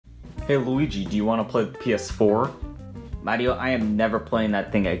Hey Luigi, do you want to play the PS4? Mario, I am never playing that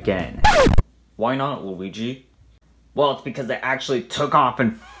thing again. Why not, Luigi? Well, it's because it actually took off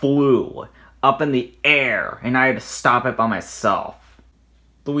and flew up in the air, and I had to stop it by myself.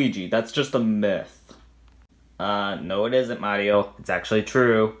 Luigi, that's just a myth. No it isn't, Mario. It's actually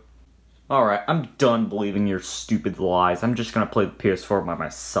true. Alright, I'm done believing your stupid lies. I'm just gonna play the PS4 by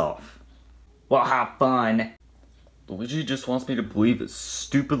myself. Well, have fun. Luigi just wants me to believe his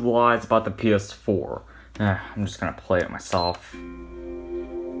stupid lies about the PS4. I'm just gonna play it myself.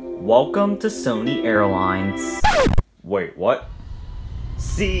 Welcome to Sony Airlines. Wait, what?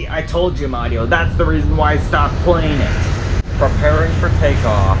 See, I told you, Mario. That's the reason why I stopped playing it. Preparing for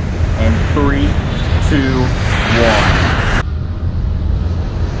takeoff in 3, 2, 1.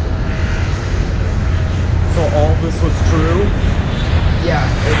 So all this was true? Yeah,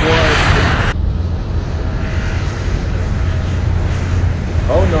 it was.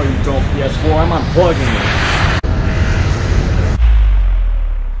 Oh no you don't, PS4, I'm unplugging it.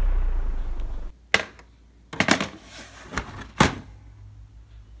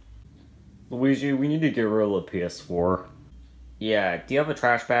 Luigi, we need to get rid of the PS4. Yeah, do you have a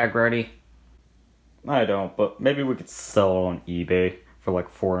trash bag ready? I don't, but maybe we could sell it on eBay for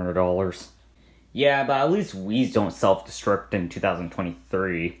like $400. Yeah, but at least Wii's don't self-destruct in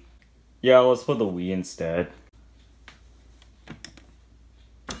 2023. Yeah, let's put the Wii instead.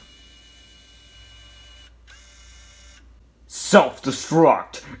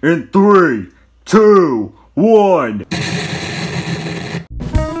 Self-destruct in 3, 2, 1.